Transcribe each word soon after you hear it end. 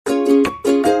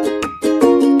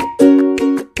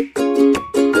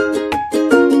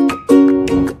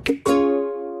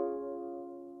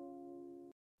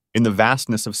In the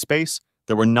vastness of space,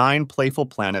 there were 9 playful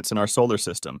planets in our solar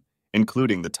system,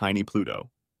 including the tiny Pluto.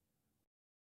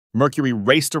 Mercury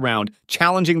raced around,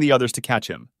 challenging the others to catch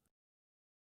him.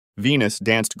 Venus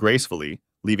danced gracefully,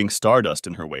 leaving stardust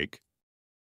in her wake.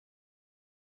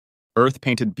 Earth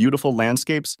painted beautiful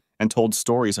landscapes and told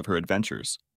stories of her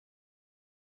adventures.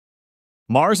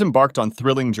 Mars embarked on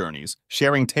thrilling journeys,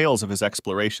 sharing tales of his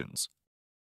explorations.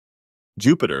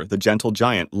 Jupiter, the gentle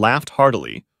giant, laughed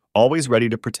heartily, always ready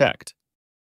to protect.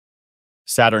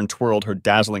 Saturn twirled her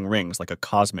dazzling rings like a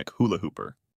cosmic hula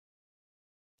hooper.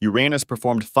 Uranus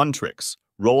performed fun tricks,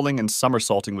 rolling and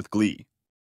somersaulting with glee.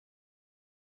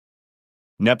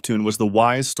 Neptune was the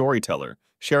wise storyteller,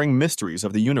 sharing mysteries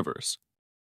of the universe.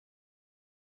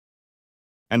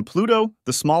 And Pluto,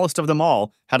 the smallest of them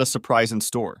all, had a surprise in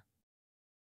store.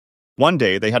 One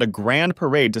day, they had a grand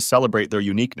parade to celebrate their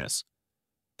uniqueness.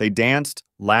 They danced,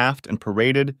 laughed, and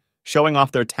paraded, showing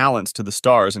off their talents to the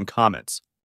stars and comets.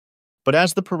 But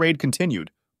as the parade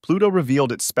continued, Pluto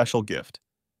revealed its special gift.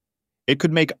 It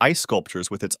could make ice sculptures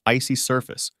with its icy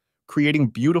surface, creating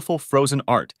beautiful frozen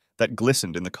art that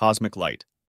glistened in the cosmic light.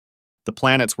 The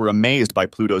planets were amazed by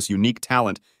Pluto's unique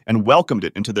talent and welcomed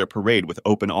it into their parade with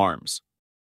open arms.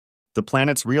 The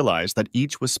planets realized that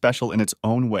each was special in its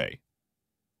own way.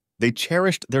 They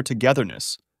cherished their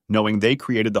togetherness, knowing they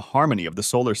created the harmony of the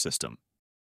solar system.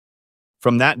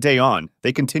 From that day on,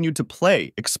 they continued to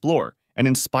play, explore, and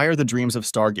inspire the dreams of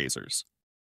stargazers.